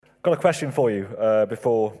Got a question for you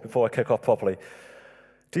before I kick off properly.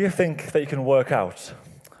 Do you think that you can work out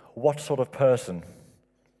what sort of person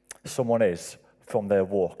someone is from their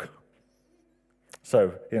walk?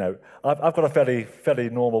 So, I've got a fairly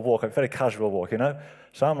normal walk, a very casual walk,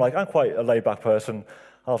 So I'm quite a laid-back person.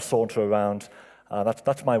 I'll saunter around.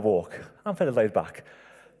 That's my walk. I'm fairly laid back.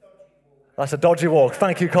 That's a dodgy walk.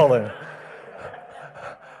 Thank you, Colin.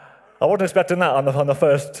 I wasn't expecting that on the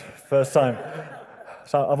first time.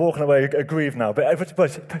 So I'm walking away aggrieved now.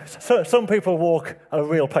 But some people walk at a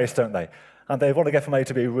real pace, don't they? And they want to get from A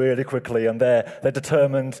to B really quickly, and they're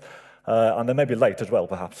determined, and they may be late as well,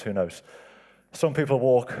 perhaps. Who knows? Some people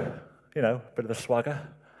walk, a bit of a swagger,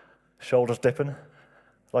 shoulders dipping,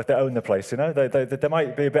 like they own the place. They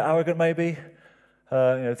might be a bit arrogant, maybe.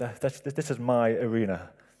 This is my arena.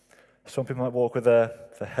 Some people might walk with their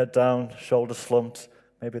head down, shoulders slumped,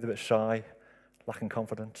 maybe they're a bit shy, lacking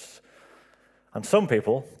confidence. And some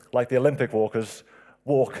people, like the Olympic walkers,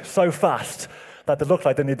 walk so fast that they look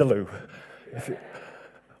like they need the loo.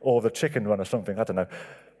 Or the chicken run or something, I don't know.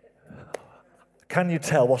 Can you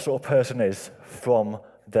tell what sort of person is from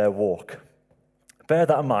their walk? Bear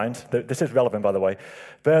that in mind. This is relevant, by the way.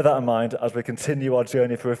 Bear that in mind as we continue our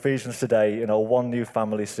journey through Ephesians today in our One New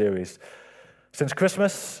Family series. Since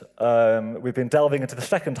Christmas, we've been delving into the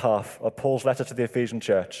second half of Paul's letter to the Ephesian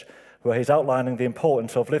church, where he's outlining the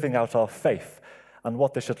importance of living out our faith and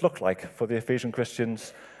what this should look like for the Ephesian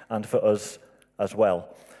Christians and for us as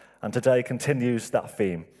well. And today continues that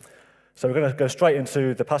theme. So we're going to go straight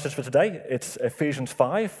into the passage for today. It's Ephesians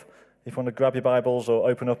 5. If you want to grab your Bibles or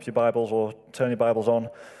open up your Bibles or turn your Bibles on.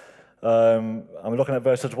 And we're looking at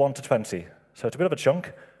verses 1 to 20. So it's a bit of a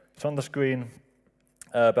chunk. It's on the screen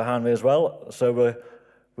behind me as well. So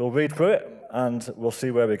we'll read through it and we'll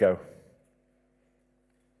see where we go.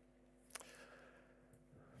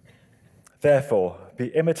 Therefore, be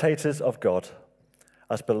imitators of God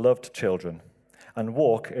as beloved children, and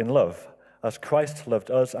walk in love, as Christ loved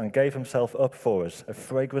us and gave himself up for us, a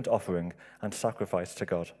fragrant offering and sacrifice to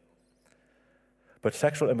God. But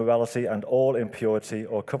sexual immorality and all impurity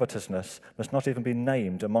or covetousness must not even be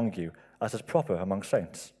named among you, as is proper among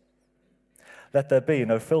saints. Let there be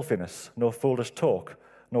no filthiness, nor foolish talk,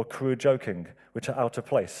 nor crude joking, which are out of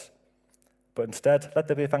place, but instead let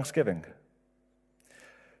there be thanksgiving.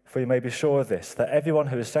 For you may be sure of this, that everyone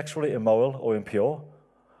who is sexually immoral or impure,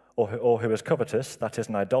 or who is covetous, that is,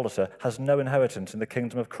 an idolater, has no inheritance in the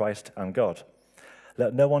kingdom of Christ and God.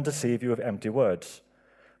 Let no one deceive you with empty words,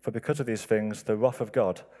 for because of these things the wrath of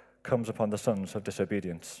God comes upon the sons of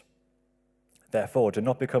disobedience. Therefore, do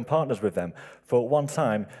not become partners with them, for at one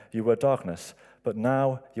time you were darkness, but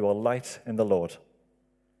now you are light in the Lord.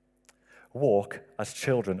 Walk as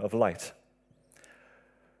children of light.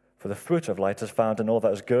 For the fruit of light is found in all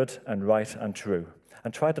that is good and right and true,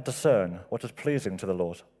 and try to discern what is pleasing to the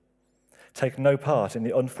Lord. Take no part in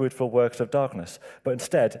the unfruitful works of darkness, but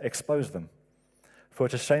instead expose them. For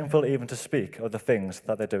it is shameful even to speak of the things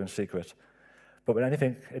that they do in secret. But when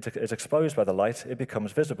anything is exposed by the light, it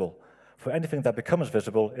becomes visible. For anything that becomes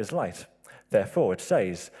visible is light. Therefore it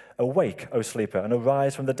says, "Awake, O sleeper, and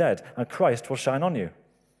arise from the dead, and Christ will shine on you."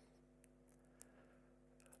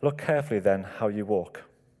 Look carefully then how you walk.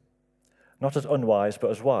 Not as unwise, but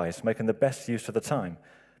as wise, making the best use of the time,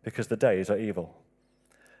 because the days are evil.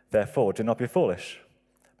 Therefore, do not be foolish,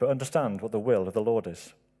 but understand what the will of the Lord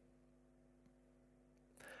is.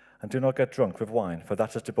 And do not get drunk with wine, for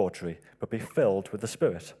that is debauchery, but be filled with the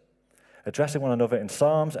Spirit, addressing one another in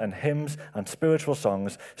psalms and hymns and spiritual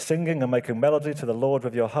songs, singing and making melody to the Lord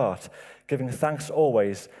with your heart, giving thanks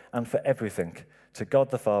always and for everything to God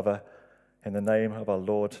the Father, in the name of our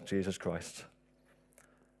Lord Jesus Christ.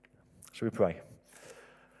 Shall we pray?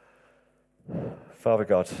 Father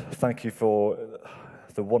God, thank you for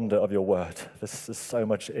the wonder of your word. There's so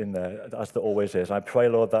much in there, as there always is. I pray,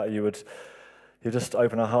 Lord, that you just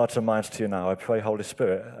open our hearts and minds to you now. I pray, Holy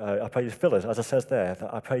Spirit, I pray you fill us, as it says there,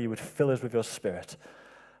 that I pray you would fill us with your Spirit.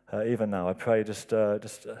 Even now, I pray just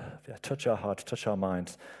touch our hearts, touch our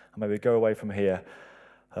minds, and may we go away from here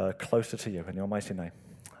closer to you in your mighty name.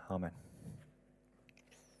 Amen.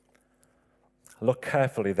 Look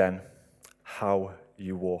carefully then how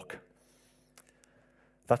you walk.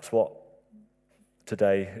 That's what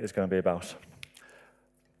today is going to be about.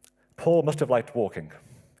 Paul must have liked walking.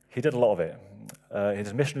 He did a lot of it.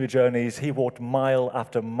 His missionary journeys, he walked mile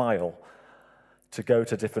after mile to go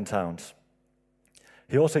to different towns.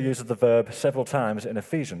 He also uses the verb several times in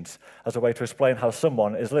Ephesians as a way to explain how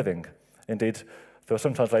someone is living. Indeed, there are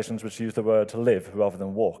some translations which use the word live rather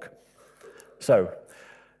than walk. So,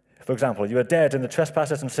 for example, you are dead in the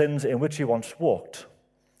trespasses and sins in which you once walked.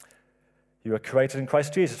 You were created in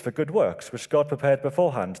Christ Jesus for good works, which God prepared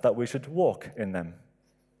beforehand that we should walk in them.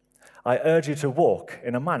 I urge you to walk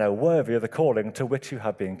in a manner worthy of the calling to which you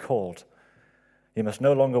have been called. You must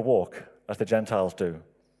no longer walk as the Gentiles do.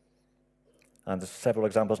 And there's several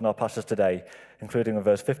examples in our passage today, including in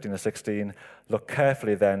verse 15 and 16. Look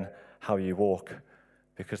carefully then how you walk,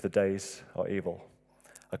 because the days are evil.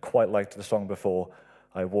 I quite liked the song before,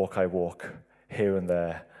 I walk, here and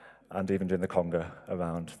there, and even doing the conga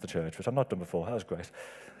around the church, which I've not done before. That was great.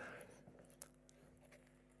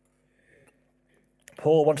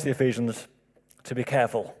 Paul wants the Ephesians to be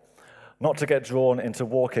careful, not to get drawn into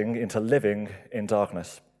walking, into living in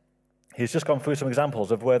darkness. He's just gone through some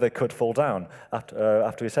examples of where they could fall down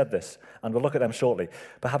after he said this, and we'll look at them shortly.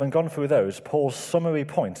 But having gone through those, Paul's summary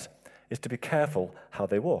point is to be careful how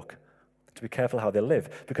they walk, to be careful how they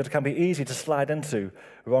live, because it can be easy to slide into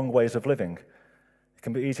wrong ways of living. It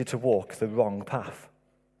can be easy to walk the wrong path.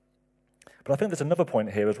 But I think there's another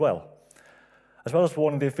point here as well. As well as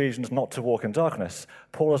warning the Ephesians not to walk in darkness,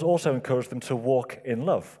 Paul has also encouraged them to walk in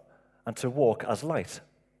love and to walk as light.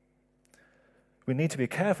 We need to be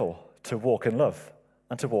careful to walk in love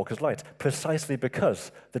and to walk as light, precisely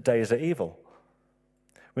because the days are evil.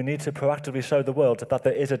 We need to proactively show the world that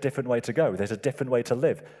there is a different way to go, there's a different way to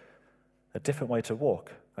live, a different way to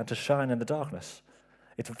walk and to shine in the darkness.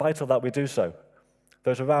 It's vital that we do so.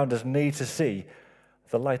 Those around us need to see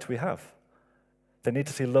the light we have. They need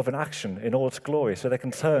to see love in action in all its glory so they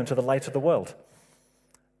can turn to the light of the world.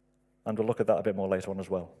 And we'll look at that a bit more later on as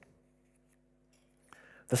well.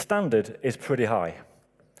 The standard is pretty high.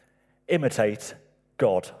 Imitate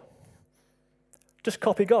God. Just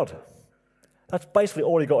copy God. That's basically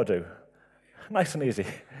all you've got to do. Nice and easy.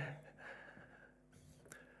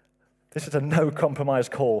 This is a no-compromise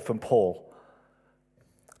call from Paul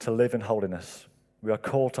to live in holiness. We are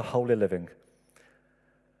called to holy living.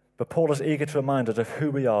 But Paul is eager to remind us of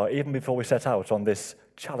who we are even before we set out on this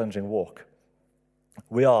challenging walk.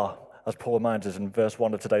 We are, as Paul reminds us in verse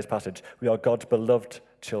 1 of today's passage, we are God's beloved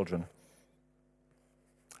children.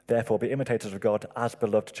 Therefore, be imitators of God as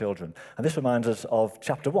beloved children. And this reminds us of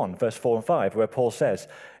chapter 1, verse 4 and 5, where Paul says,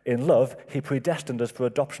 in love, he predestined us for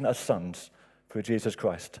adoption as sons through Jesus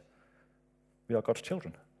Christ. We are God's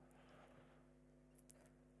children.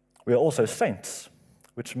 We are also saints,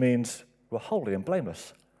 which means we're holy and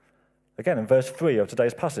blameless. Again, in verse 3 of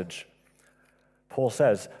today's passage, Paul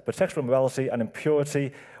says, but sexual immorality and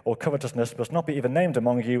impurity or covetousness must not be even named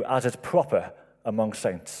among you as is proper among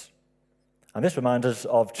saints. And this reminds us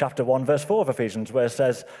of chapter 1, verse 4 of Ephesians, where it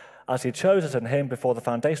says, as he chose us in him before the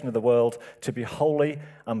foundation of the world to be holy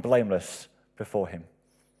and blameless before him,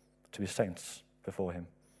 to be saints before him.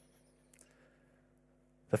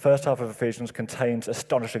 The first half of Ephesians contains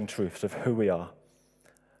astonishing truths of who we are,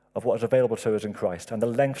 of what is available to us in Christ, and the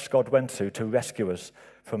lengths God went to rescue us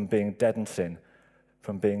from being dead in sin,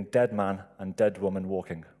 from being dead man and dead woman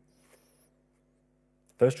walking.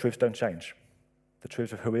 Those truths don't change. The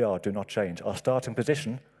truths of who we are do not change. Our starting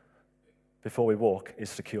position before we walk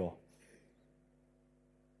is secure.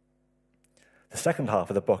 The second half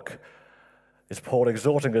of the book is Paul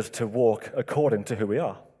exhorting us to walk according to who we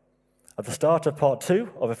are. At the start of part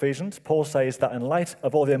 2 of Ephesians, Paul says that in light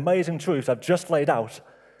of all the amazing truths I've just laid out,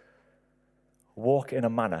 walk in a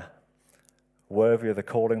manner worthy of the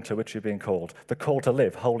calling to which you've been called, the call to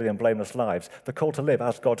live holy and blameless lives, the call to live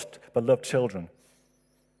as God's beloved children.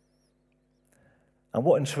 And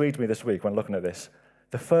what intrigued me this week when looking at this,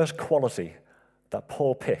 the first quality that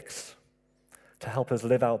Paul picks to help us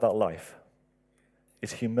live out that life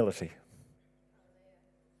is humility.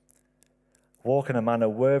 Walk in a manner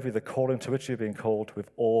worthy of the calling to which you've been called with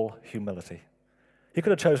all humility. He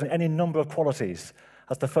could have chosen any number of qualities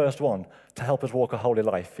as the first one to help us walk a holy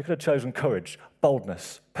life. He could have chosen courage,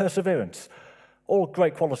 boldness, perseverance, all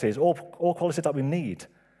great qualities, all qualities that we need.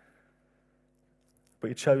 But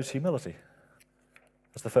he chose humility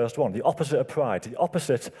as the first one, the opposite of pride, the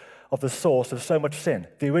opposite of the source of so much sin,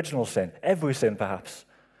 the original sin, every sin perhaps.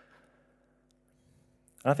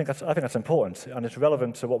 And I think that's important, and it's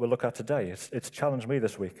relevant to what we'll look at today. It's challenged me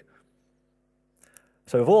this week.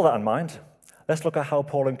 So with all that in mind, let's look at how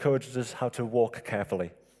Paul encourages us how to walk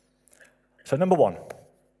carefully. So number 1,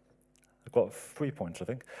 I've got 3 points, I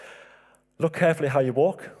think. Look carefully how you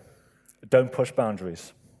walk. Don't push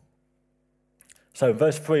boundaries. So in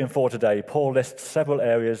verse 3 and 4 today, Paul lists several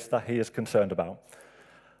areas that he is concerned about.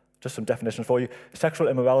 Just some definitions for you. Sexual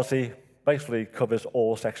immorality basically covers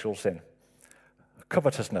all sexual sin.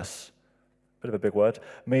 Covetousness, a bit of a big word,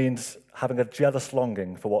 means having a jealous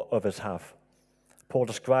longing for what others have. Paul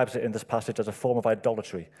describes it in this passage as a form of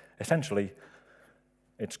idolatry. Essentially,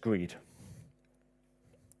 it's greed.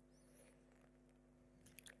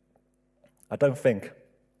 I don't think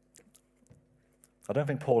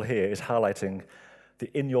Paul here is highlighting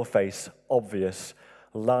the in-your-face, obvious,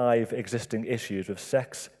 live existing issues with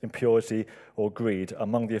sex, impurity, or greed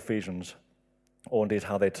among the Ephesians, or indeed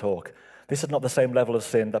how they talk. This is not the same level of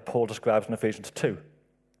sin that Paul describes in Ephesians 2,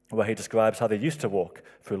 where he describes how they used to walk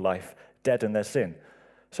through life, dead in their sin.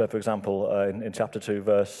 So, for example, in chapter 2,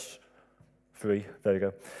 verse 3, there you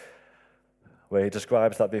go, where he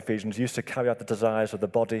describes that the Ephesians used to carry out the desires of the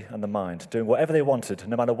body and the mind, doing whatever they wanted,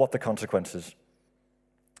 no matter what the consequences.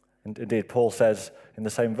 And indeed, Paul says in the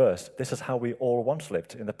same verse, this is how we all once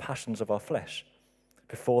lived, in the passions of our flesh,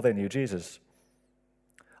 before they knew Jesus.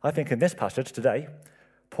 I think in this passage today,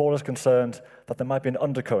 Paul is concerned that there might be an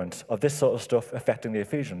undercurrent of this sort of stuff affecting the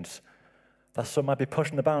Ephesians, that some might be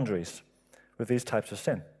pushing the boundaries with these types of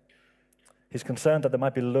sin. He's concerned that they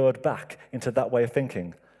might be lured back into that way of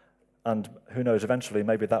thinking, and who knows, eventually,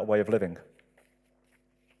 maybe that way of living.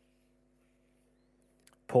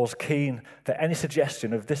 Paul's keen that any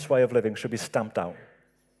suggestion of this way of living should be stamped out.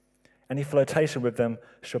 Any flirtation with them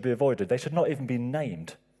should be avoided. They should not even be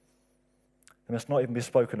named. They must not even be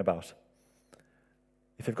spoken about.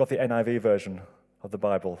 If you've got the NIV version of the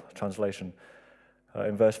Bible translation,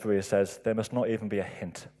 in verse 3 it says, there must not even be a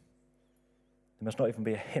hint. There must not even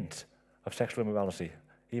be a hint of sexual immorality,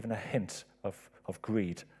 even a hint of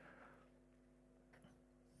greed.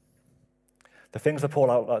 The things that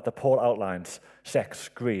Paul outlines, sex,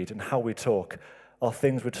 greed, and how we talk, are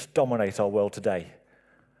things which dominate our world today,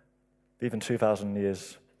 even 2,000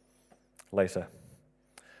 years later.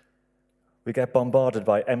 We get bombarded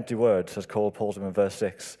by empty words, as Paul calls them in verse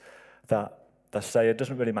 6, that say it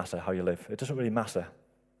doesn't really matter how you live. It doesn't really matter.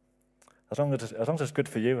 As long as it's good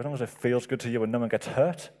for you, as long as it feels good to you and no one gets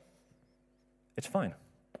hurt, it's fine.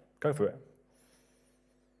 Go for it.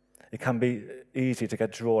 It can be easy to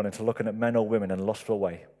get drawn into looking at men or women in a lustful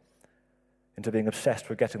way, into being obsessed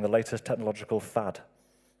with getting the latest technological fad.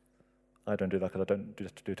 I don't do that because I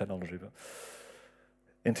don't do technology, but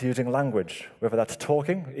into using language, whether that's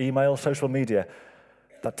talking, email, social media,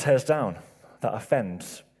 that tears down, that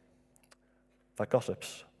offends, that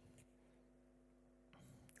gossips.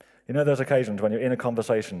 You know those occasions when you're in a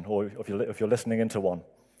conversation, or if you're listening into one,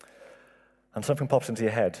 and something pops into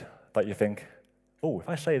your head that you think, oh, if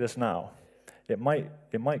I say this now, it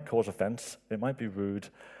might cause offense, it might be rude,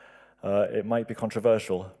 it might be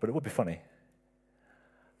controversial, but it would be funny.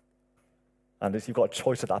 And if you've got a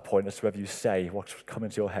choice at that point as to whether you say what's come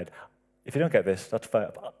into your head. If you don't get this, that's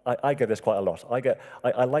fair. I get this quite a lot.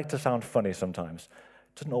 I like to sound funny sometimes.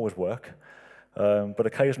 It doesn't always work, but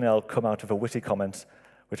occasionally I'll come out with a witty comment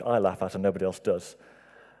which I laugh at and nobody else does.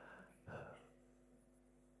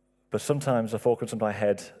 But sometimes the thought comes into my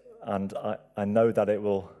head, and I know that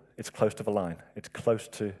it's close to the line. It's close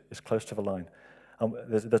to the line. And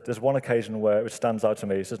there's one occasion where it stands out to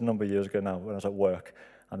me. This is a number of years ago now when I was at work,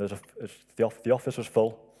 and the office was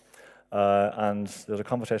full, and there was a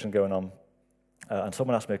conversation going on, and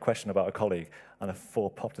someone asked me a question about a colleague, and a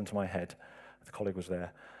thought popped into my head. The colleague was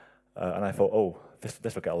there, and I thought, oh, this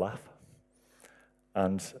will get a laugh.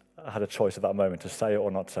 And I had a choice at that moment to say it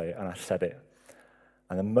or not say it, and I said it.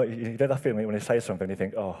 And then you know that feeling when you say something, you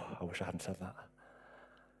think, oh, I wish I hadn't said that.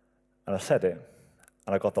 And I said it,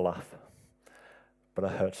 and I got the laugh. But I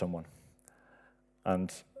hurt someone.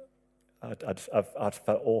 And I'd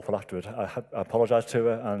felt awful afterwards. I apologized to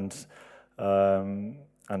her,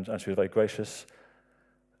 and she was very gracious.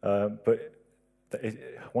 But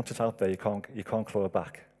once it's out there, you can't claw it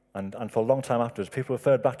back. And for a long time afterwards, people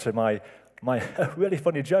referred back to my really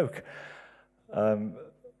funny joke.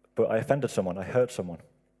 But I offended someone. I hurt someone.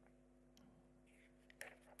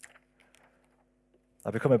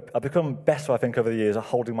 I've become better, I think, over the years at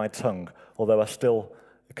holding my tongue, although I still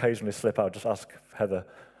occasionally slip out. Just ask Heather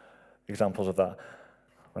examples of that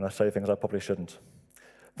when I say things I probably shouldn't.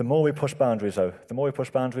 The more we push boundaries, though, the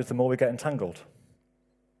more we get entangled.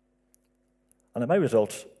 And it may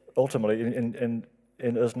result, ultimately,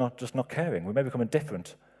 in us not caring. We may become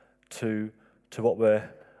indifferent to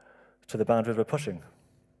the boundaries we're pushing.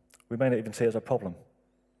 We may not even see it as a problem.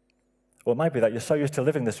 Or it might be that you're so used to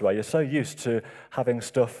living this way, you're so used to having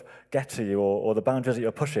stuff get to you, or the boundaries that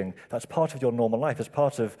you're pushing, that's part of your normal life, it's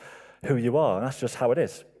part of who you are, and that's just how it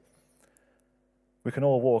is. We can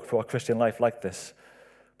all walk through our Christian life like this,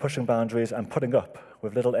 pushing boundaries and putting up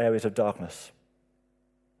with little areas of darkness.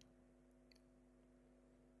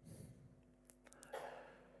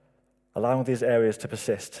 Allowing these areas to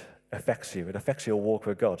persist affects you. It affects your walk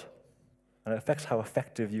with God. And it affects how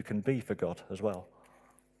effective you can be for God as well.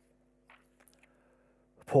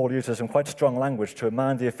 Paul uses some quite strong language to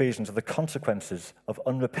remind the Ephesians of the consequences of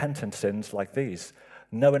unrepentant sins like these.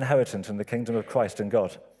 no inheritance in the kingdom of Christ and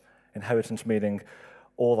God. Inheritance meaning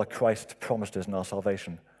all that Christ promised us in our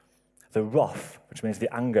salvation. The wrath, which means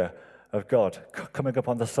the anger of God, coming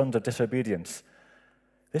upon the sons of disobedience.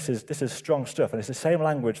 This is strong stuff, and it's the same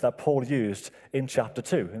language that Paul used in chapter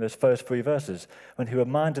 2, in those first 3 verses, when he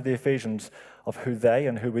reminded the Ephesians of who they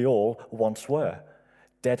and who we all once were,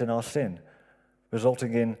 dead in our sin,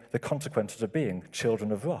 resulting in the consequences of being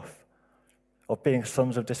children of wrath, of being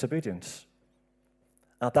sons of disobedience.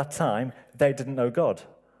 At that time, they didn't know God.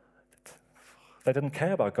 They didn't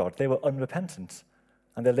care about God. They were unrepentant,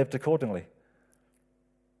 and they lived accordingly.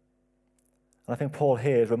 And I think Paul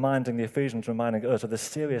here is reminding the Ephesians, reminding us of the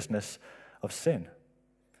seriousness of sin.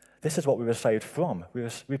 This is what we were saved from.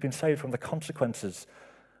 We've been saved from the consequences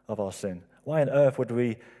of our sin. Why on earth would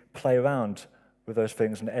we play around with those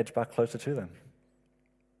things and edge back closer to them?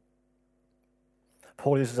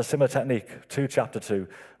 Paul uses a similar technique to chapter 2,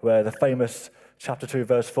 where the famous chapter 2,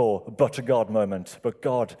 verse 4, but to God moment, but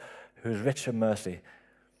God who is rich in mercy.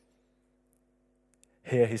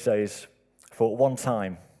 Here he says, for at one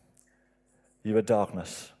time you were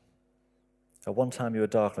darkness. At one time you were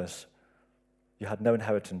darkness. You had no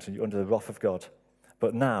inheritance and you're under the wrath of God.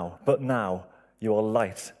 But now you are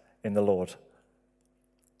light in the Lord.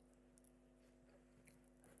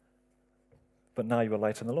 But now you are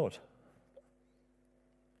light in the Lord.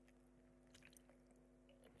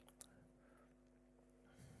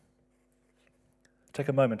 Take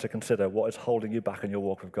a moment to consider what is holding you back in your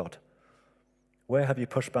walk with God. Where have you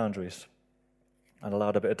pushed boundaries and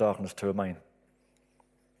allowed a bit of darkness to remain?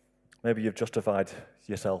 Maybe you've justified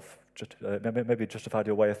yourself, maybe justified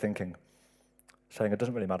your way of thinking, saying it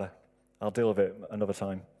doesn't really matter, I'll deal with it another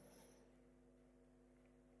time.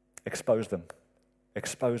 Expose them,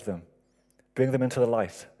 bring them into the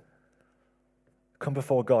light. Come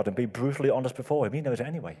before God and be brutally honest before Him. He knows it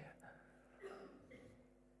anyway.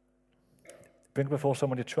 Bring it before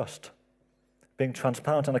someone you trust. Being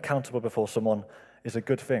transparent and accountable before someone is a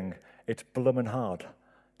good thing. It's blooming hard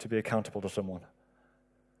to be accountable to someone.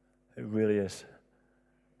 It really is.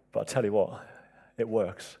 But I tell you what, it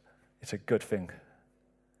works. It's a good thing.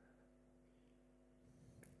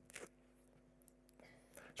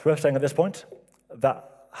 It's worth saying at this point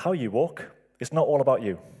that how you walk is not all about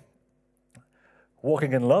you.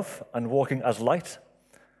 Walking in love and walking as light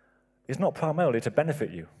is not primarily to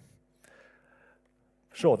benefit you.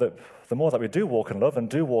 Sure, the more that we do walk in love and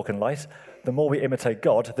do walk in light, the more we imitate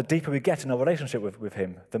God, the deeper we get in our relationship with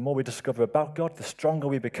Him, the more we discover about God, the stronger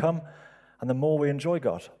we become, and the more we enjoy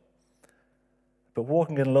God. But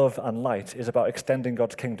walking in love and light is about extending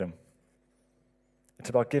God's kingdom. It's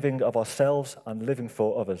about giving of ourselves and living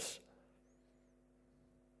for others.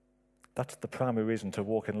 That's the primary reason to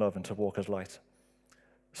walk in love and to walk as light.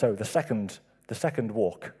 So the second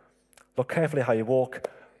walk. Look carefully how you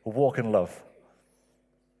walk in love.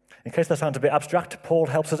 In case that sounds a bit abstract, Paul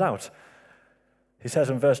helps us out. He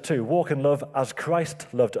says in verse 2, walk in love as Christ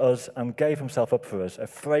loved us and gave Himself up for us, a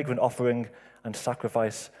fragrant offering and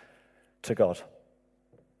sacrifice to God.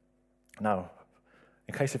 Now,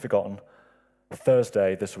 in case you've forgotten,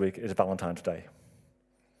 Thursday this week is Valentine's Day.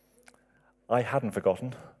 I hadn't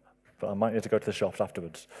forgotten, but I might need to go to the shops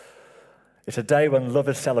afterwards. It's a day when love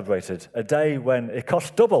is celebrated, a day when it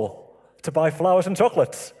costs double to buy flowers and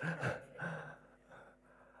chocolates.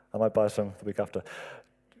 I might buy some the week after.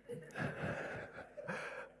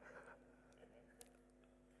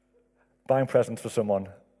 Buying presents for someone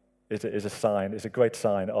is a sign, is a great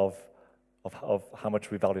sign of how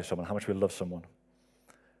much we value someone, how much we love someone.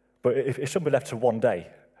 But if somebody left to one day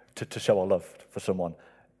to show our love for someone,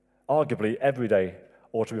 arguably every day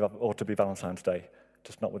ought to be Valentine's Day,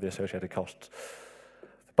 just not with the associated costs.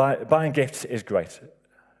 Buying gifts is great.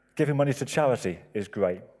 Giving money to charity is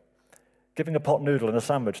great. Giving a pot noodle and a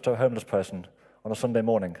sandwich to a homeless person on a Sunday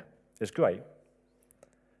morning is great.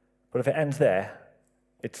 But if it ends there,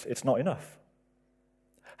 it's not enough.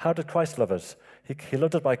 How did Christ love us? He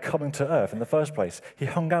loved us by coming to earth in the first place. He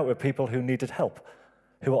hung out with people who needed help,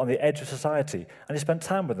 who were on the edge of society, and He spent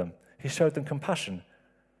time with them. He showed them compassion.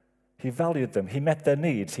 He valued them. He met their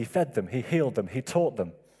needs. He fed them. He healed them. He taught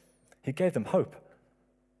them. He gave them hope.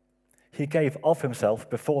 He gave of Himself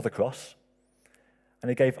before the cross, and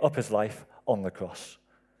He gave up His life on the cross.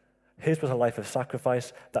 His was a life of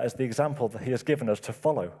sacrifice. That is the example that He has given us to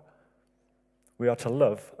follow. We are to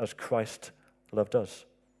love as Christ loved us.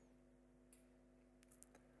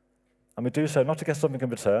 And we do so not to get something in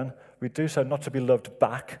return. We do so not to be loved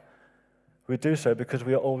back. We do so because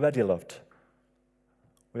we are already loved.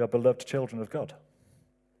 We are beloved children of God.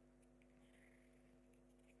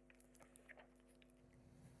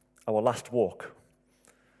 Our last walk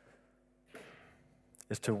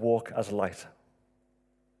is to walk as light.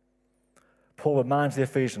 Paul reminds the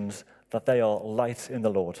Ephesians that they are light in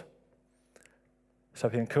the Lord. So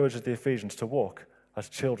he encourages the Ephesians to walk as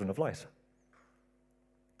children of light.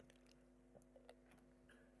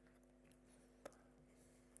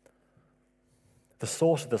 The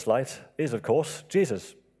source of this light is, of course,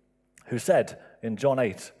 Jesus, who said in John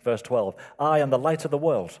 8, verse 12, "I am the light of the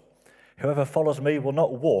world. Whoever follows me will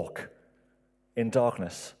not walk in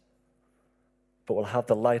darkness, but will have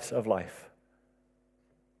the light of life."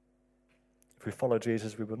 If we follow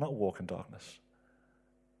Jesus, we will not walk in darkness.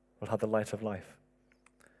 We'll have the light of life.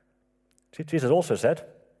 Jesus also said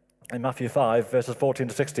in Matthew 5, verses 14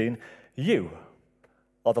 to 16, "You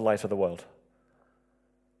are the light of the world."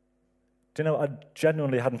 Do you know, I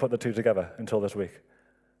genuinely hadn't put the two together until this week.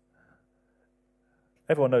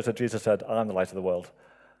 Everyone knows that Jesus said, "I'm the light of the world,"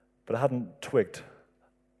 but I hadn't twigged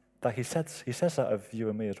that he says that of you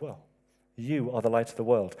and me as well. You are the light of the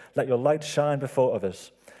world. Let your light shine before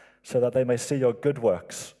others, so that they may see your good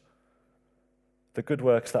works. The good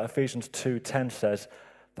works that Ephesians 2:10 says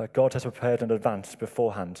that God has prepared in advance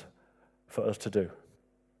beforehand for us to do.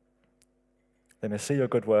 They may see your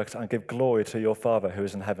good works and give glory to your Father who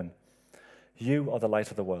is in heaven. You are the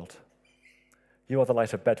light of the world. You are the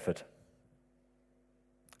light of Bedford.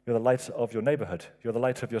 You're the light of your neighborhood. You're the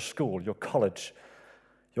light of your school, your college,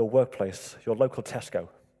 your workplace, your local Tesco,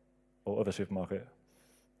 or other supermarket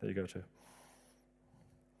that you go to.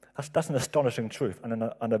 That's an astonishing truth and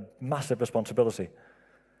a massive responsibility.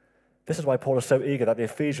 This is why Paul is so eager that the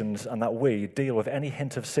Ephesians and that we deal with any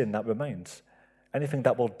hint of sin that remains, anything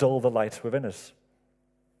that will dull the light within us.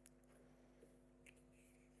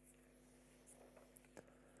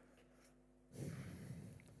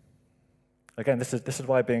 Again, this is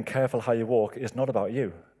why being careful how you walk is not about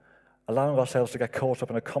you. Allowing ourselves to get caught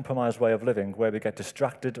up in a compromised way of living where we get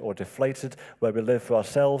distracted or deflated, where we live for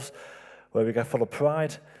ourselves, where we get full of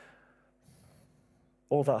pride,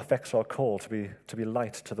 all that affects our call to be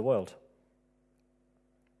light to the world.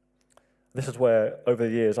 This is where, over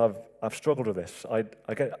the years, I've struggled with this. I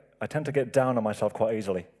tend to get down on myself quite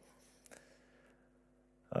easily.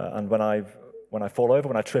 And when I fall over,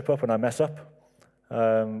 when I trip up, when I mess up,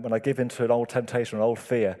 when I give in to an old temptation, an old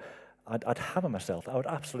fear, I'd hammer myself. I would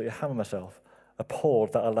absolutely hammer myself,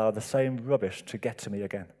 appalled that I allowed the same rubbish to get to me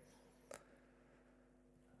again.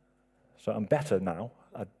 So I'm better now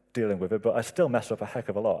at dealing with it, but I still mess up a heck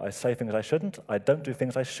of a lot. I say things I shouldn't. I don't do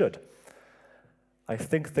things I should. I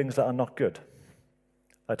think things that are not good.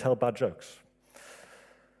 I tell bad jokes.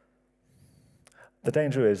 The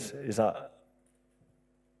danger is that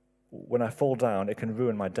when I fall down, it can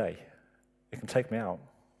ruin my day. It can take me out.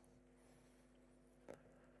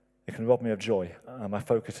 It can rob me of joy, and my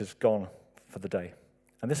focus is gone for the day.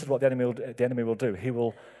 And this is what the enemy will do. He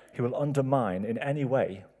will undermine in any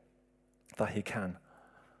way that he can.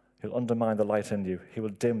 He'll undermine the light in you. He will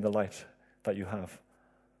dim the light that you have.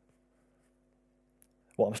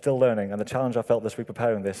 What I'm still learning, and the challenge I felt this week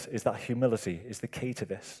preparing this, is that humility is the key to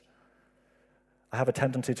this. I have a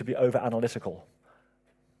tendency to be over-analytical.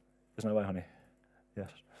 Isn't that right, honey?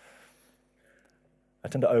 Yes. I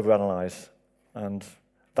tend to overanalyze, and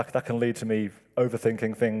that can lead to me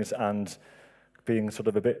overthinking things and being sort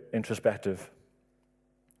of a bit introspective.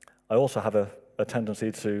 I also have a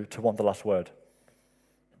tendency to want the last word,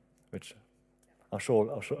 which I'm sure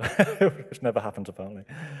which never happens apparently.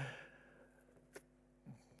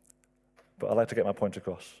 But I like to get my point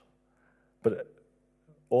across. But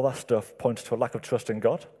all that stuff points to a lack of trust in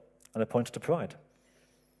God, and it points to pride.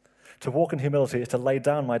 To walk in humility is to lay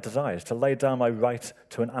down my desires, to lay down my right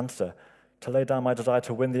to an answer, to lay down my desire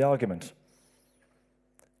to win the argument.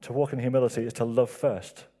 To walk in humility is to love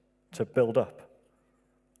first, to build up,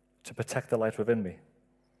 to protect the light within me.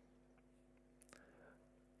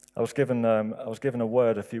 I was given a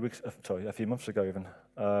word a few months ago even,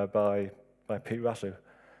 by Pete Rasu.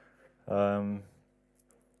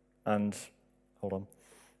 And hold on.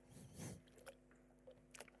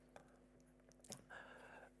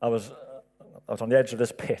 I was on the edge of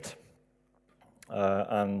this pit,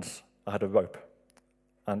 and I had a rope,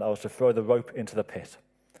 and I was to throw the rope into the pit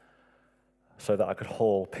so that I could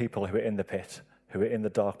haul people who were in the pit, who were in the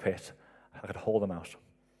dark pit. I could haul them out.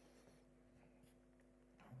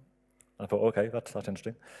 And I thought, okay, that's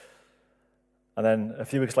interesting. And then a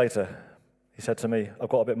few weeks later, he said to me, "I've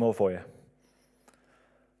got a bit more for you."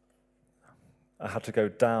 I had to go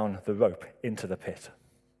down the rope into the pit,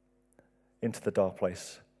 into the dark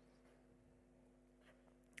place,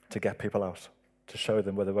 to get people out, to show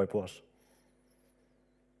them where the rope was.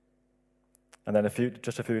 And then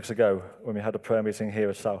just a few weeks ago, when we had a prayer meeting here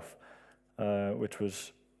at South, which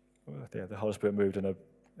was the Holy Spirit moved in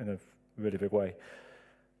a really big way.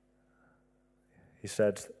 He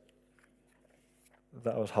said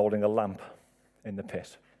that I was holding a lamp in the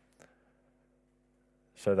pit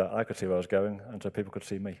so that I could see where I was going and so people could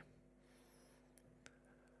see me.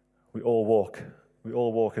 We all walk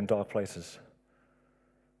in dark places.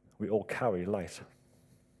 We all carry light.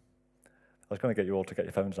 I was going to get you all to get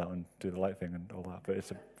your phones out and do the light thing and all that, but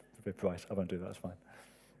it's a bit bright. I won't do that, it's fine.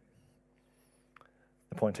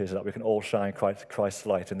 The point is that we can all shine Christ's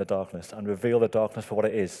light in the darkness and reveal the darkness for what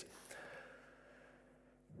it is.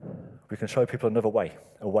 We can show people another way,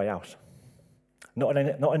 a way out. Not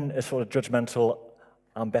in a sort of judgmental,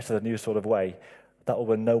 I'm better than you sort of way. That will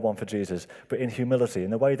win no one for Jesus. But in humility,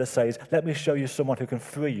 in a way that says, let me show you someone who can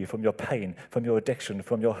free you from your pain, from your addiction,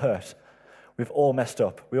 from your hurt. We've all messed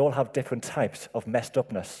up. We all have different types of messed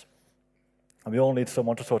upness. And we all need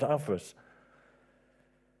someone to sort it out for us.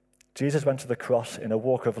 Jesus went to the cross in a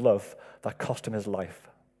walk of love that cost him his life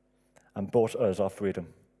and bought us our freedom.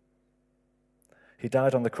 He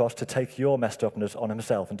died on the cross to take your messed upness on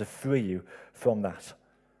himself and to free you from that.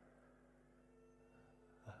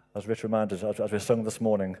 As Rich reminded us, as we sung this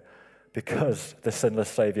morning, because the sinless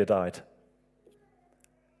Saviour died,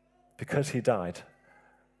 because he died,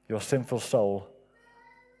 your sinful soul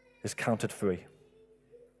is counted free.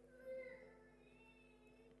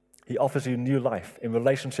 He offers you new life in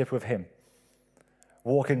relationship with him,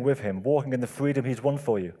 walking with him, walking in the freedom he's won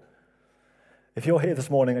for you. If you're here this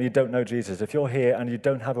morning and you don't know Jesus, if you're here and you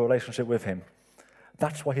don't have a relationship with him,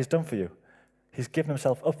 that's what he's done for you. He's given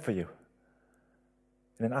himself up for you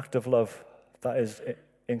in an act of love that is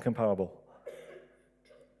incomparable.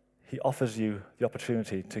 He offers you the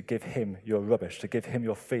opportunity to give him your rubbish, to give him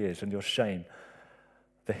your fears and your shame,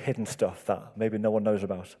 the hidden stuff that maybe no one knows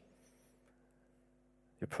about,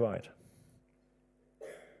 your pride,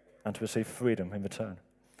 and to receive freedom in return.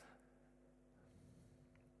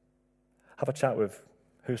 Have a chat with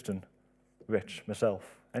Houston, Rich,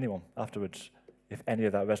 myself, anyone afterwards, if any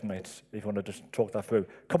of that resonates, if you want to just talk that through.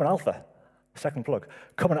 Come on, Alpha. Second plug.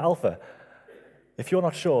 Come on, Alpha. If you're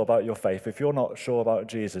not sure about your faith, if you're not sure about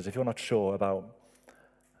Jesus, if you're not sure about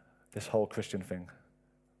this whole Christian thing,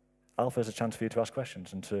 Alpha is a chance for you to ask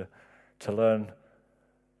questions and to learn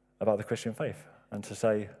about the Christian faith and to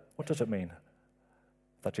say, what does it mean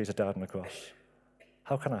that Jesus died on the cross?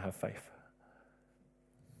 How can I have faith?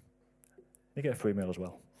 You get a free meal as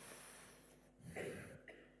well.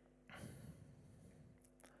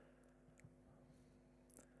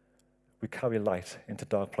 We carry light into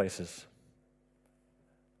dark places.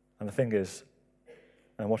 And the thing is,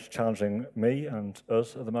 and what's challenging me and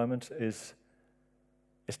us at the moment is,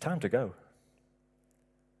 it's time to go.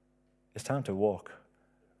 It's time to walk.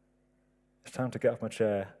 It's time to get off my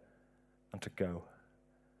chair and to go.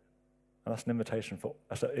 And that's an invitation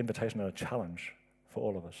and a challenge for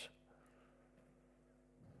all of us.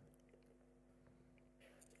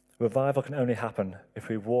 Revival can only happen if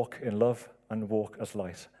we walk in love and walk as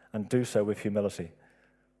light, and do so with humility.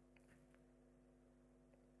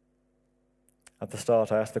 At the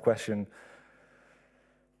start, I asked the question,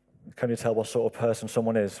 can you tell what sort of person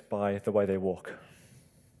someone is by the way they walk?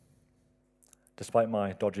 Despite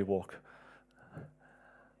my dodgy walk.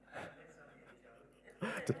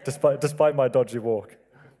 Despite my dodgy walk.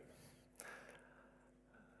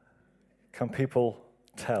 Can people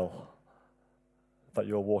tell that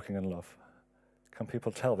you're walking in love? Can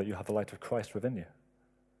people tell that you have the light of Christ within you?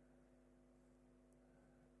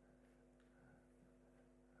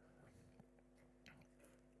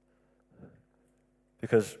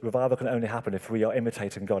 Because revival can only happen if we are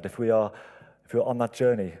imitating God, if we are on that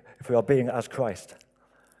journey, if we are being as Christ.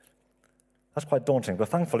 That's quite daunting, but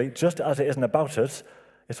thankfully, just as it isn't about us,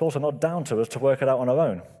 it's also not down to us to work it out on our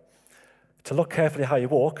own. To look carefully how you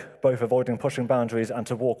walk, both avoiding pushing boundaries and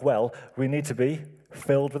to walk well, we need to be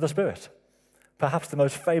filled with the Spirit. Perhaps the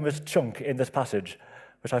most famous chunk in this passage,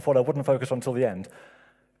 which I thought I wouldn't focus on until the end,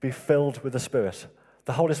 be filled with the Spirit.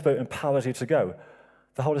 The Holy Spirit empowers you to go.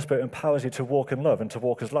 The Holy Spirit empowers you to walk in love and to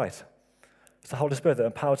walk as light. It's the Holy Spirit that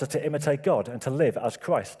empowers us to imitate God and to live as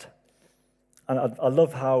Christ. And I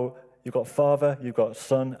love how you've got Father, you've got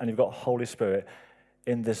Son, and you've got Holy Spirit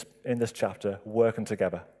in this chapter working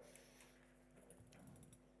together.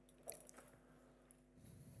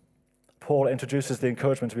 Paul introduces the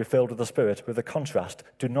encouragement to be filled with the Spirit with the contrast,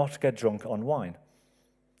 do not get drunk on wine.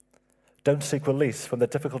 Don't seek release from the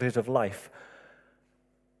difficulties of life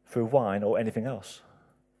through wine or anything else.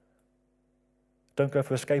 Don't go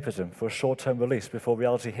for escapism, for a short-term release before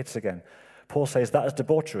reality hits again. Paul says that is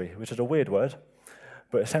debauchery, which is a weird word,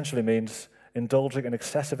 but essentially means indulging in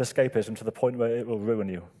excessive escapism to the point where it will ruin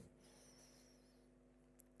you.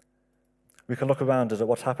 We can look around us at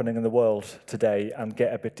what's happening in the world today and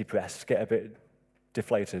get a bit depressed, get a bit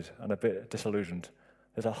deflated and a bit disillusioned.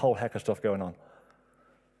 There's a whole heck of stuff going on.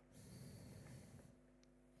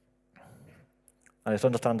 And it's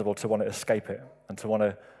understandable to want to escape it and to want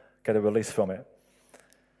to get a release from it.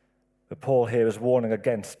 But Paul here is warning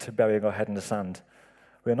against burying our head in the sand.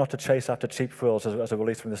 We are not to chase after cheap thrills as a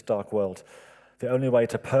release from this dark world. The only way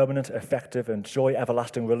to permanent, effective, and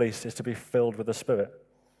joy-everlasting release is to be filled with the Spirit.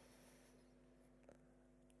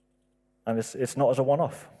 And it's not as a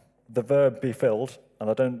one-off. The verb be filled, and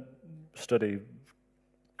I don't study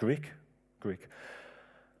Greek, but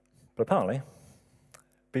apparently,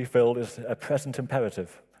 be filled is a present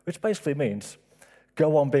imperative, which basically means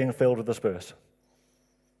go on being filled with the Spirit.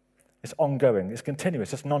 It's ongoing, it's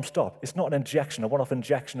continuous, it's non-stop. It's not an injection, a one-off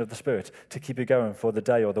injection of the Spirit to keep you going for the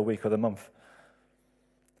day or the week or the month.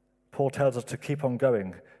 Paul tells us to keep on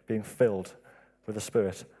going, being filled with the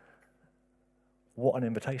Spirit. What an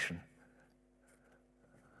invitation.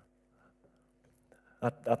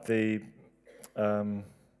 At the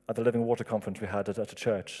Living Water conference we had at a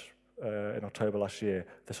church in October last year,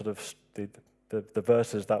 the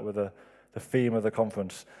verses that were the theme of the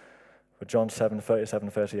conference were John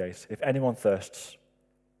 7:37, 38. If anyone thirsts,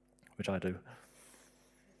 which I do,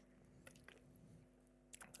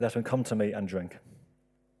 let him come to me and drink.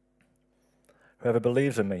 Whoever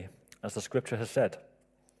believes in me, as the scripture has said,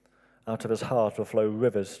 out of his heart will flow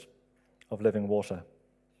rivers of living water.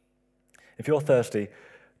 If you're thirsty,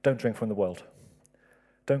 don't drink from the world.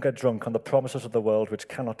 Don't get drunk on the promises of the world which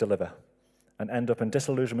cannot deliver and end up in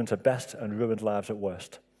disillusionment at best and ruined lives at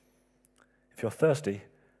worst. If you're thirsty,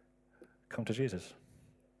 come to Jesus.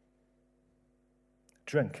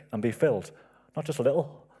 Drink and be filled. Not just a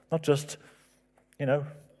little, not just, a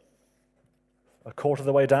quarter of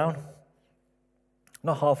the way down,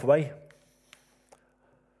 not halfway,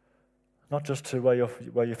 not just to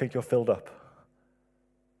where you think you're filled up,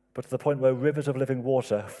 but to the point where rivers of living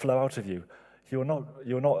water flow out of you. You're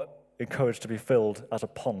not encouraged to be filled as a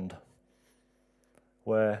pond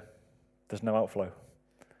where there's no outflow.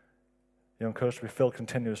 You're encouraged to be filled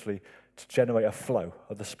continuously to generate a flow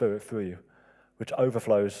of the Spirit through you, which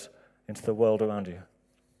overflows into the world around you.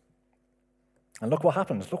 And look what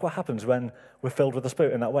happens. Look what happens when we're filled with the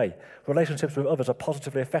Spirit in that way. Relationships with others are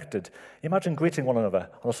positively affected. Imagine greeting one another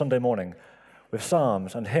on a Sunday morning with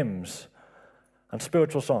psalms and hymns and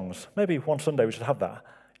spiritual songs. Maybe one Sunday we should have that.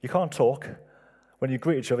 You can't talk. When you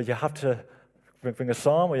greet each other, you have to bring a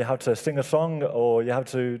psalm, or you have to sing a song, or you have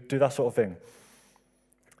to do that sort of thing.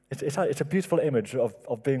 It's a beautiful image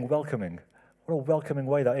of being welcoming. What a welcoming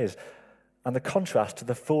way that is. And the contrast to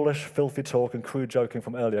the foolish, filthy talk and crude joking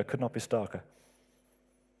from earlier could not be starker.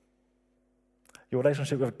 Your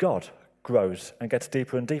relationship with God grows and gets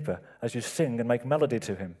deeper and deeper as you sing and make melody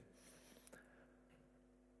to him.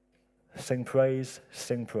 Sing praise,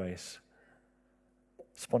 sing praise.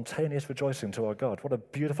 Spontaneous rejoicing to our God. What a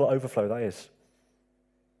beautiful overflow that is.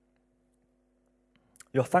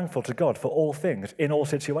 You're thankful to God for all things, in all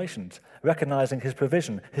situations, recognizing his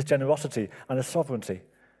provision, his generosity, and his sovereignty,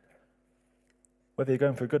 whether you're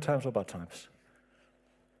going through good times or bad times.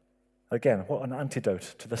 Again, what an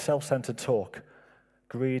antidote to the self-centered talk,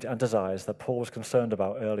 greed, and desires that Paul was concerned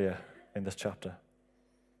about earlier in this chapter.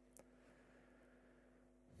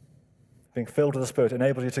 Being filled with the Spirit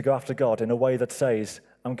enables you to go after God in a way that says,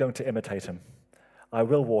 I'm going to imitate him. I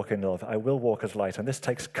will walk in love. I will walk as light. And this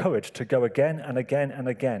takes courage to go again and again and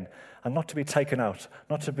again, and not to be taken out,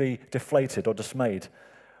 not to be deflated or dismayed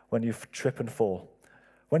when you trip and fall.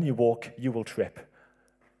 When you walk, you will trip.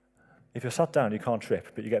 If you're sat down, you can't trip,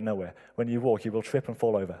 but you get nowhere. When you walk, you will trip and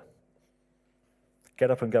fall over.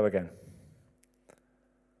 Get up and go again.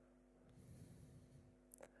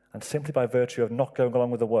 And simply by virtue of not going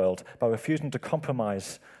along with the world, by refusing to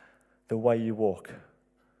compromise the way you walk,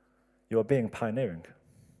 you are being pioneering.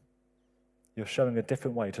 You're showing a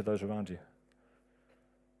different way to those around you. You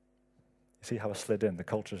see how I slid in the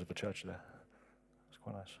cultures of the church there? It's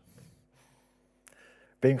quite nice.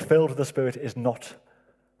 Being filled with the Spirit is not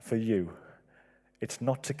for you. It's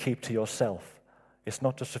not to keep to yourself. It's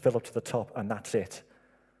not just to fill up to the top and that's it.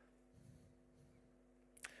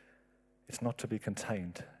 It's not to be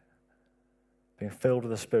contained. Being filled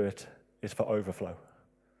with the Spirit is for overflow.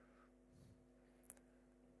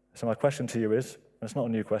 So my question to you is, and it's not a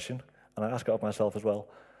new question, and I ask it of myself as well,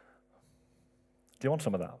 do you want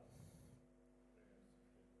some of that?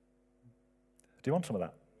 Do you want some of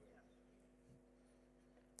that?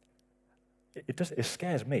 It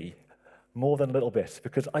scares me more than a little bit,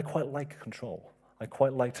 because I quite like control. I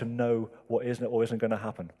quite like to know what is or isn't going to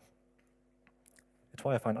happen. That's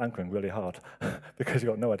why I find anchoring really hard, because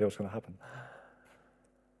you've got no idea what's going to happen.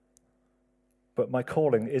 But my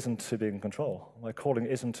calling isn't to be in control. My calling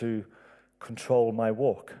isn't to control my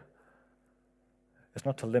walk. It's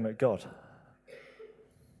not to limit God.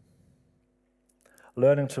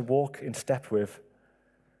 Learning to walk in step with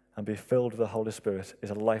and be filled with the Holy Spirit is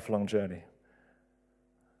a lifelong journey.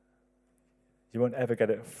 You won't ever get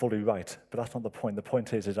it fully right, but that's not the point. The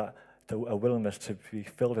point is that a willingness to be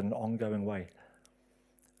filled in an ongoing way.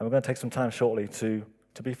 And we're going to take some time shortly to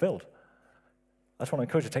be filled. I just want to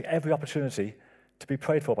encourage you to take every opportunity to be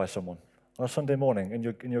prayed for by someone on a Sunday morning in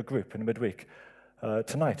your group in the midweek.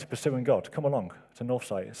 Tonight, Pursuing God, come along to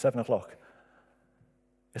Northside at 7 o'clock.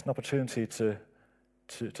 It's an opportunity to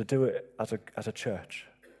do it as a church.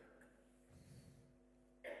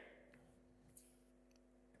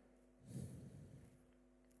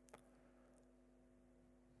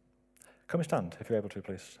 Come and stand, if you're able to,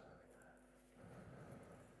 please.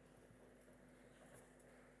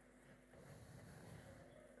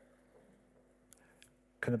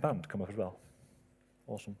 Can the band come up as well?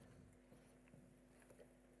 Awesome.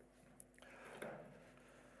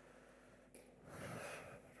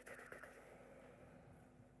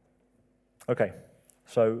 Okay,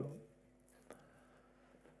 so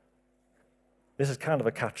this is kind of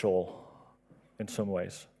a catch-all in some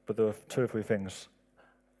ways, but there are 2 or 3 things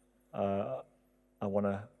I want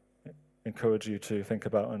to encourage you to think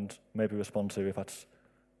about and maybe respond to if that's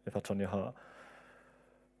on your heart.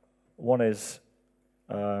 One is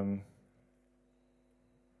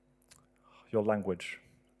your language,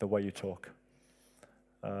 the way you talk.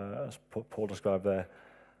 As Paul described there,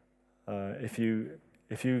 if you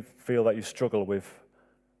feel that you struggle with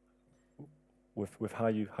how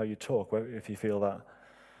you talk, if you feel that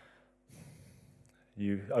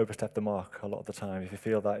you overstep the mark a lot of the time, if you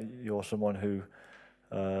feel that you're someone who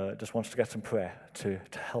just wants to get some prayer to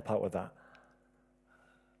help out with that,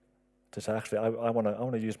 to say, actually, I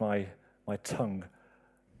want to use my tongue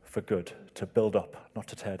for good, to build up, not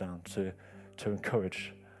to tear down, to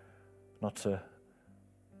encourage, not to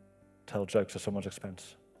tell jokes at someone's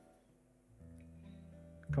expense.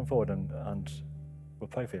 Come forward and we'll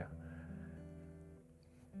pray for you.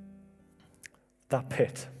 That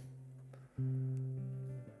pit.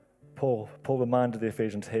 Paul reminded the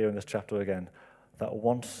Ephesians here in this chapter again that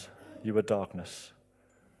once you were darkness.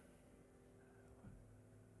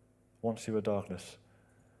 Once you were darkness.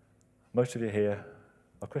 Most of you here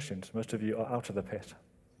are Christians. Most of you are out of the pit.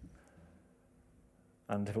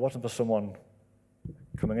 And if it wasn't for someone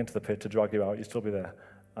coming into the pit to drag you out, you'd still be there.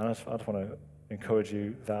 And I just want to encourage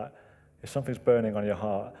you that if something's burning on your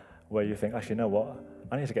heart where you think, actually, you know what?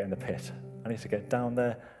 I need to get in the pit. I need to get down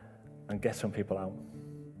there and get some people out.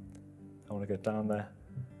 I want to get down there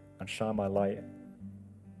and shine my light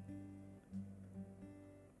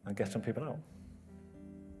and get some people out.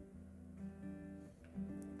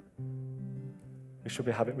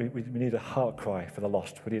 We need a heart cry for the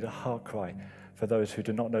lost. We need a heart cry for those who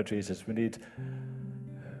do not know Jesus. We need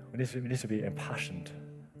to be impassioned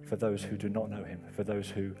for those who do not know him, for those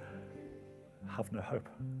who have no hope.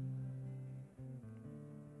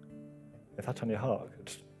 If that's on your heart,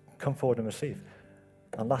 just come forward and receive.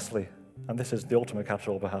 And lastly, and this is the ultimate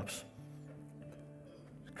catch-all perhaps,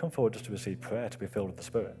 come forward just to receive prayer, to be filled with the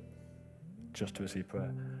Spirit. Just to receive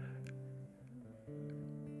prayer.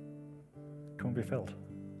 Come and be filled.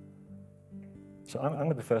 So I'm going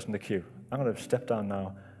to be first in the queue. I'm going to step down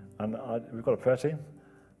now, and we've got a prayer team,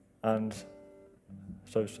 and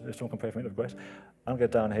so if someone can pray for me, that'd be great. I'm going to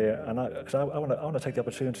get down here, and because I want to take the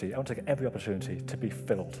opportunity, I want to take every opportunity to be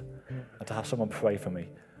filled and to have someone pray for me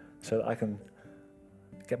so that I can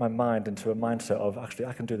get my mind into a mindset of, actually,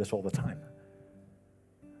 I can do this all the time.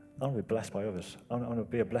 I want to be blessed by others. I want to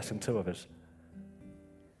be a blessing to others.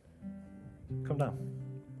 Come down.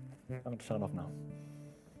 I'm going to sign off now.